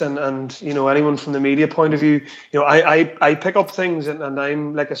analyst and anyone from the media point of view, I pick up things and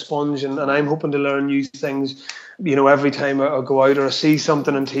I'm like a sponge and I'm hoping to learn new things, every time I go out or I see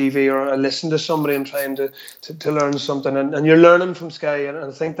something on TV or I listen to somebody and trying to learn something, and you're learning from Sky, and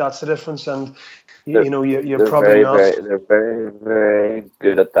I think that's the difference. And you're probably not. They're very, very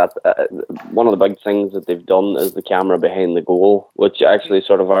good at that. One of the big things that they've done is the camera behind the goal, which actually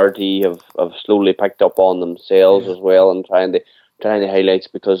sort of RTE have slowly picked up on themselves as well, and trying to highlight,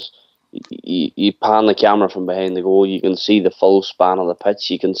 because you pan the camera from behind the goal, you can see the full span of the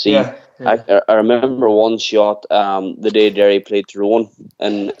pitch. You can see. Yeah. I remember one shot the day Derry played Tyrone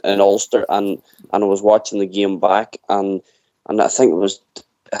in Ulster, and I was watching the game back, and I think it was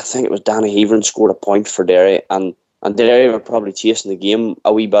Danny Heverin scored a point for Derry, and Derry were probably chasing the game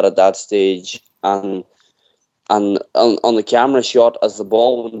a wee bit at that stage, and on the camera shot as the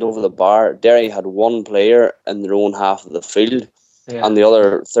ball went over the bar, Derry had one player in their own half of the field, and the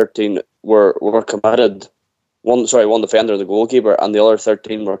other 13 were committed. One defender, the goalkeeper, and the other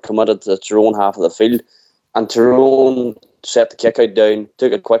 13 were committed to their own half of the field, and Tyrone set the kick out down,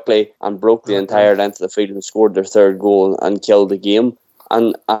 took it quickly, and broke the entire length of the field and scored their third goal and killed the game.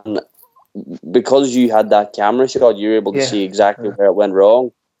 And because you had that camera shot, you're able to see exactly where it went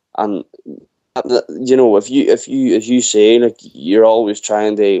wrong. And if you say, like, you're always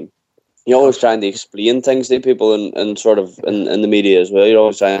trying to explain things to people and sort of in the media as well. You're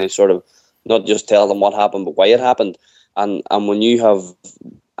always trying to sort of not just tell them what happened, but why it happened. And when you have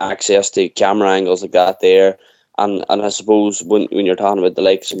access to camera angles like that there, and I suppose when you're talking about the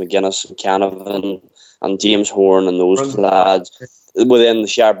likes of McGuinness and Canavan and James Horn and those lads, within the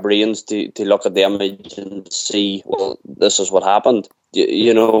sharp brains to look at the image and see, well, this is what happened.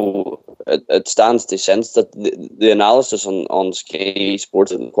 It stands to sense that the analysis on Sky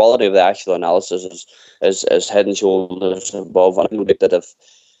Sports and the quality of the actual analysis is head and shoulders above. And I think that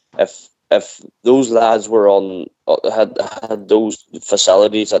if those lads had those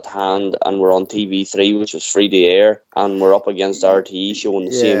facilities at hand and were on TV3, which was free to air, and were up against RTE showing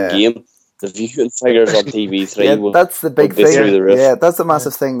the same game, the viewing figures on TV3 that's the big thing. Through the roof. Yeah, that's the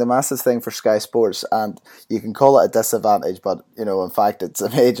massive thing. The massive thing for Sky Sports, and you can call it a disadvantage, but in fact, it's a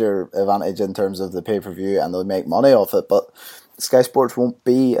major advantage in terms of the pay-per-view, and they'll make money off it. But Sky Sports won't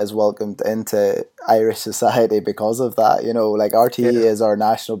be as welcomed into Irish society because of that. Like RTE is our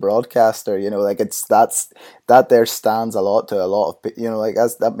national broadcaster. That there stands a lot to a lot of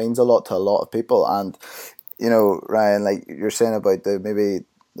that means a lot to a lot of people. And Ryan, like you're saying about maybe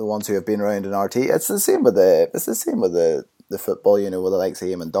the ones who have been around in RT, it's the same with the football, with the likes of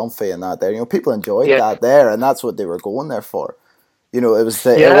Eamon Dunphy and that there. People enjoyed that there, and that's what they were going there for. It was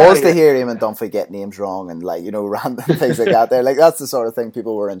to hear Eamon Dunphy get names wrong and random things like that there. Like that's the sort of thing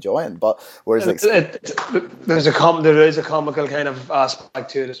people were enjoying. But whereas there is a comical kind of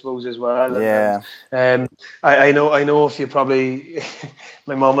aspect to it, I suppose, as well. Yeah. I know if you probably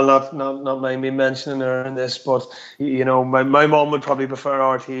my mum will not mind me mentioning her in this, but my mum would probably prefer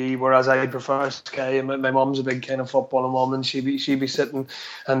RTE, whereas I prefer Sky. My mum's a big kind of footballing mum, and she'd be sitting,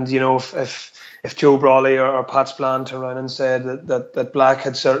 and if Joe Brawley or Pat Spillane turned around and said that black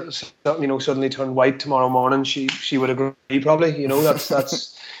had suddenly turned white tomorrow morning, she would agree probably.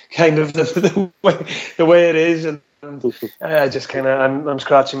 That's kind of the way it is, and I just kind of I'm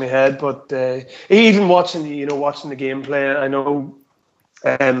scratching my head. But even watching the gameplay, I know.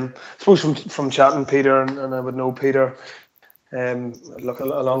 I suppose from chatting Peter and I would know Peter. A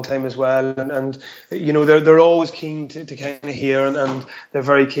long time as well, and they're always keen to kind of hear, and they're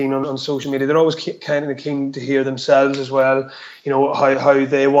very keen on social media. They're always kind of keen to hear themselves as well. How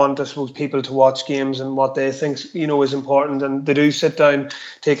they want, I suppose, people to watch games and what they think is important, and they do sit down,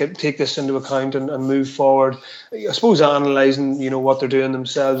 take this into account and move forward. I suppose analysing what they're doing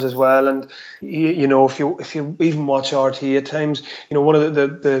themselves as well, and if you even watch RTE at times, one of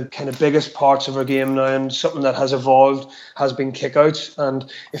the kind of biggest parts of our game now, and something that has evolved, has been kickouts.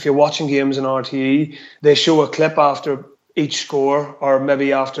 And if you're watching games in RTE, they show a clip after each score or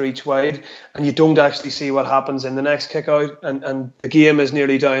maybe after each wide, and you don't actually see what happens in the next kick out, and the game is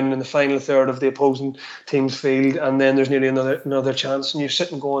nearly down in the final third of the opposing team's field, and then there's nearly another chance, and you're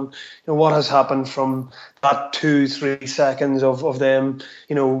sitting going, what has happened from that 2-3 seconds of them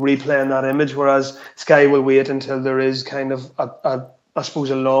replaying that image, whereas Sky will wait until there is kind of I suppose,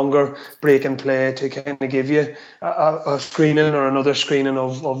 a longer break in play to kind of give you a screening or another screening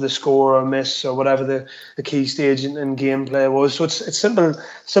of the score or miss or whatever the key stage in gameplay was. So it's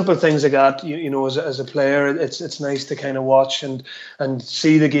simple things like that. You know, as a player, it's nice to kind of watch and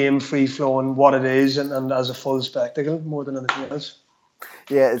see the game free flowing, what it is, and as a full spectacle more than anything else.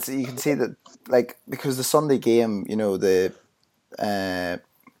 Yeah, you can see that, like, because the Sunday game, you know, the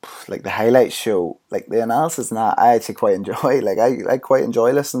like the highlights show, like the analysis and that, I actually quite enjoy. Like I quite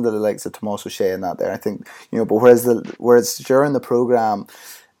enjoy listening to the likes of Tomas O'Shea and that there. I think, you know, but whereas during the programme,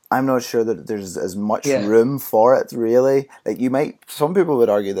 I'm not sure that there's as much room for it, really. Like, some people would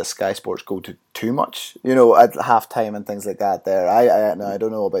argue that Sky Sports go to too much, you know, at half time and things like that there. I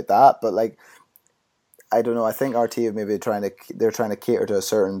don't know about that, but like, I don't know. I think RTE are maybe trying to cater to a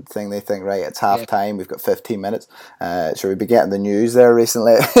certain thing. They think, right, it's half time. We've got 15 minutes. Should we be getting the news there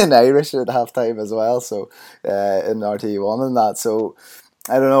recently in Irish at half time as well? So in RTE1 and that. So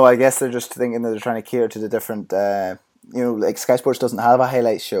I don't know. I guess they're just thinking that they're trying to cater to the different. You know, like Sky Sports doesn't have a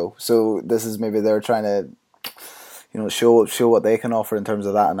highlight show, so this is maybe they're trying to, you know, show what they can offer in terms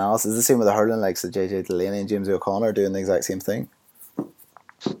of that analysis. The same with the hurling, like the JJ Delaney and James O'Connor doing the exact same thing.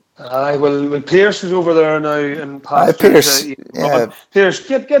 Well, Pierce is over there now, and Pierce, Pierce,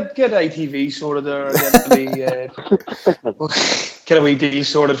 get ITV sorted there, get a wee deal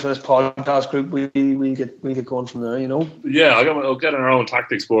sorted for this podcast group. We get going from there, you know. Yeah, I'll get on our own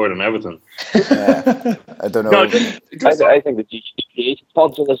tactics board and everything. I don't know. I think the GPA should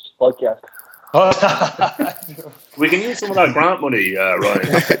sponsor this podcast. We can use some of that grant money, Ryan.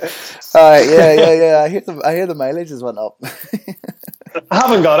 Yeah. I hear the mileage has went up. I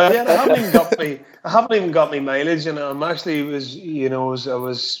haven't got it yet. I haven't even got my mileage, and I'm actually I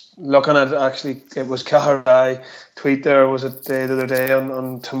was looking at, actually, it was Cahar tweet there, was it the other day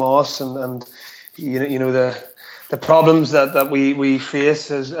on Tomas and you know the problems that we face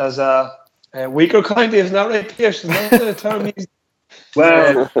as a weaker county, isn't that right, Pierce? Isn't that the term used?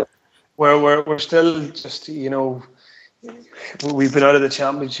 Well, we're still just, you know, we've been out of the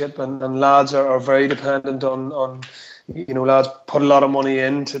championship, and lads are very dependent on you know, lads put a lot of money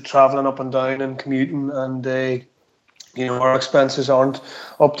into travelling up and down and commuting, and you know, our expenses aren't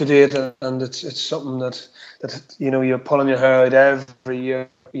up to date, and it's something that you know, you're pulling your hair out every year,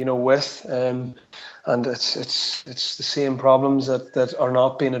 you know, with and it's the same problems that are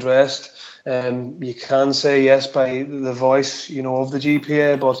not being addressed. You can say yes by the voice, you know, of the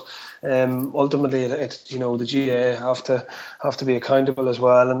GPA, but ultimately it you know, the GAA have to be accountable as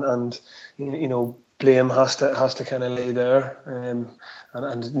well, and you know, blame has to kind of lay there, and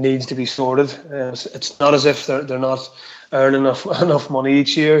it needs to be sorted. It's not as if they're not earning enough money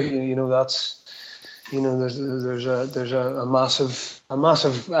each year. You know, that's, you know, there's a massive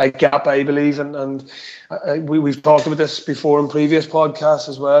gap, I believe, and we've talked about this before in previous podcasts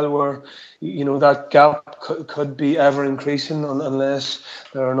as well, where, you know, that gap could be ever increasing unless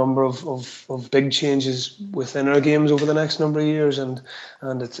there are a number of big changes within our games over the next number of years, and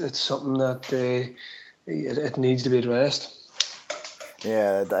it's something that it needs to be addressed.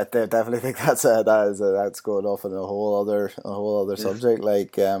 Yeah, I definitely think that's going off on a whole other subject.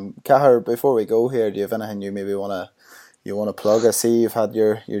 Like, Cahar, before we go here, do you have anything you maybe want to plug? I see you've had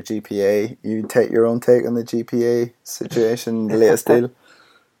your GPA. You take your own take on the GPA situation, the latest deal.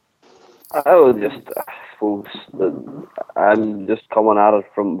 I would just, I suppose, I'm just coming at it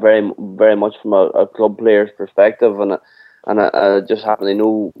from very much from a club player's perspective, and I just happen to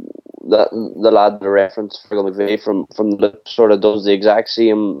know that the lad, the reference, Fergal McVeigh from the sort of does the exact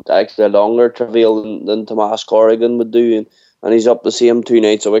same, actually a longer travail than Tomas Corrigan would do, and he's up the same 2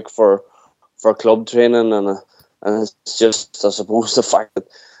 nights a week for club training, and it's just, I suppose, the fact that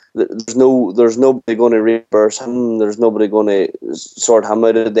there's nobody going to reimburse him. There's nobody going to sort him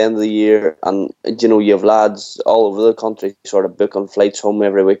out at the end of the year, and you know, you have lads all over the country sort of booking flights home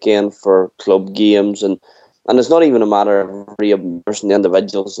every weekend for club games, and it's not even a matter of reimbursing the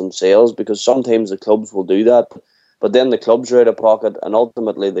individuals themselves, because sometimes the clubs will do that, but then the clubs are out of pocket, and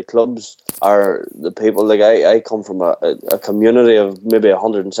ultimately the clubs are the people. Like, I come from a community of maybe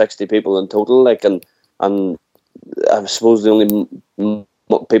 160 people in total, like, and I suppose the only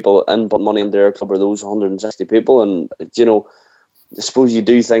people input money into their club are those 160 people, and you know, I suppose you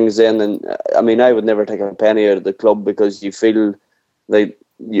do things then, and I mean, I would never take a penny out of the club because you feel like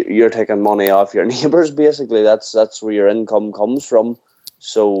you're taking money off your neighbours. Basically, that's where your income comes from.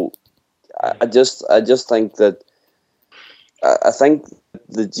 So I just think that I think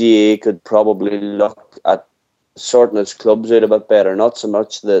the GAA could probably look at sorting its clubs out a bit better, not so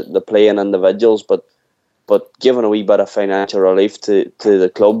much the playing individuals, but but giving a wee bit of financial relief to the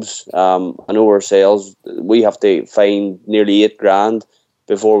clubs. I know ourselves, we have to find nearly $8,000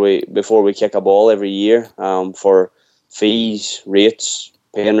 before we kick a ball every year, for fees, rates,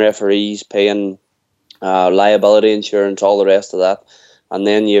 paying referees, paying liability insurance, all the rest of that. And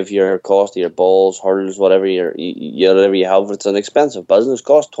then you have your cost of your balls, hurdles, whatever you have. It's an expensive business. It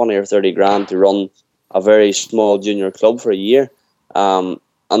costs 20 or 30 grand to run a very small junior club for a year.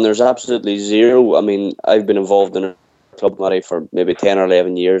 And there's absolutely zero. I mean, I've been involved in a club for maybe 10 or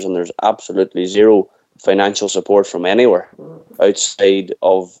 11 years, and there's absolutely zero financial support from anywhere outside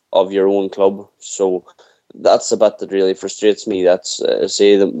of your own club. So that's the bit that really frustrates me. That's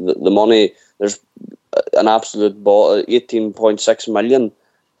say the money. There's an absolute ball, 18.6 million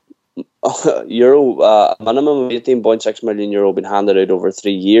euro, a minimum of 18.6 million euro been handed out over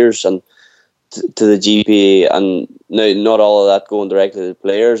 3 years, and to the GPA, and now not all of that going directly to the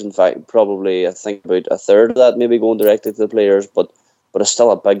players. In fact, probably I think about a third of that maybe going directly to the players, but it's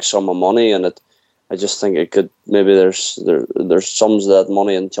still a big sum of money, and I just think it could, maybe there's sums of that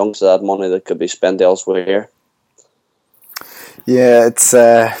money and chunks of that money that could be spent elsewhere. Yeah, it's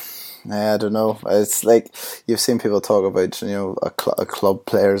I don't know. It's like you've seen people talk about, you know, a club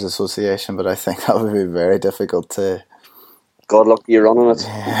players association, but I think that would be very difficult to. God lucky you're running it.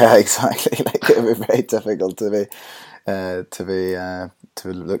 Yeah, exactly. Like it would be very difficult to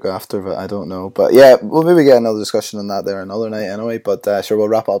look after, but I don't know. But yeah, we'll maybe get another discussion on that there another night anyway. But sure, we'll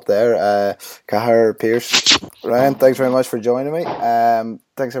wrap up there. Cahir, Pierce, Ryan, thanks very much for joining me.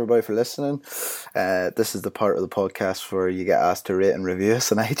 Thanks everybody for listening. This is the part of the podcast where you get asked to rate and review us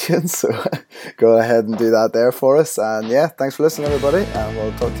on iTunes, so go ahead and do that there for us. And yeah, thanks for listening everybody, and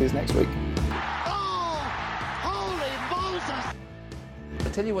we'll talk to you next week.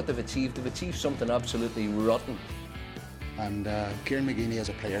 I'll tell you what they've achieved. They've achieved something absolutely rotten. And Kieran McGeeney as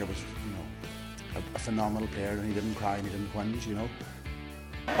a player was, you know, a phenomenal player, and he didn't cry and he didn't whinge, you know.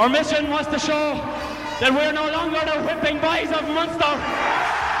 Our mission was to show that we're no longer the whipping boys of Munster.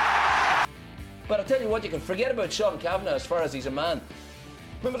 But I'll tell you what, you can forget about Sean Kavanagh as far as he's a man.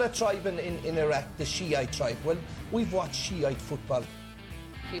 Remember that tribe in Iraq, the Shiite tribe? Well, we've watched Shiite football.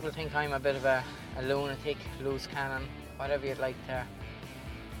 People think I'm a bit of a lunatic, loose cannon, whatever you'd like to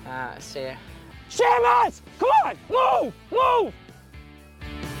say. Seamus! Come on! Move! Move!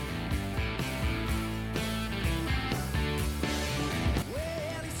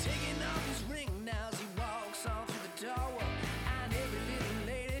 Well, he's taking off his ring now as he walks on through the door, and every little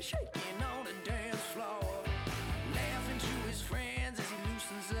lady shaking on the dance floor, laughing to his friends as he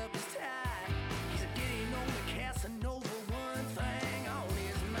loosens up his tie. He's getting on the Casanova, one thing on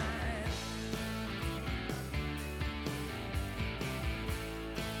his mind.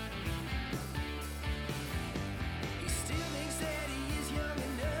 He still thinks that he is young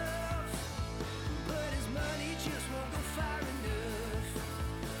enough, but his money just won't go far enough.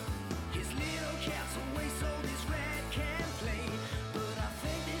 His little cat's away so this rat can play, but I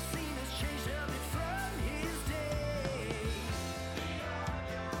think this scene has changed a bit from his day.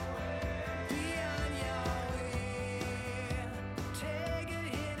 Be on your way, take a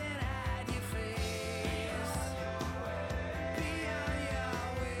hit and hide your face. Be on your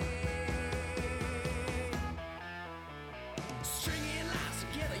way. Stringing lines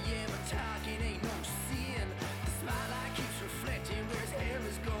together, yeah, but talking ain't no sin. The spotlight keeps reflecting where his hair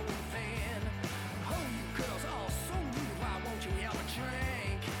is going thin. Oh, you girls all so rude, why won't you have a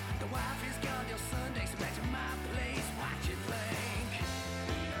drink? The wife is gone till Sunday, so back to my place, watch it blink.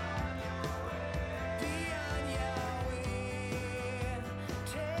 Be on your way,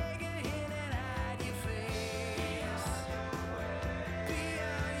 take a hit and hide your face. Be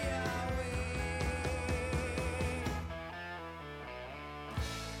on your way.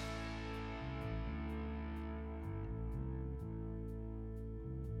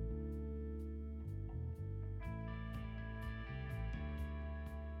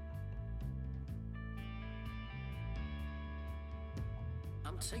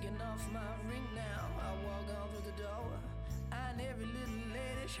 I'm taking off my ring now. I walk on through the door, and every little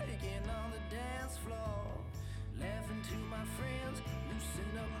lady shaking on the dance floor, laughing to my friends,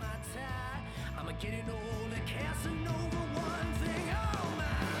 loosen up my tie. I'm getting older, Casanova, one thing on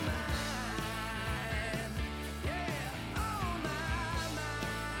my mind.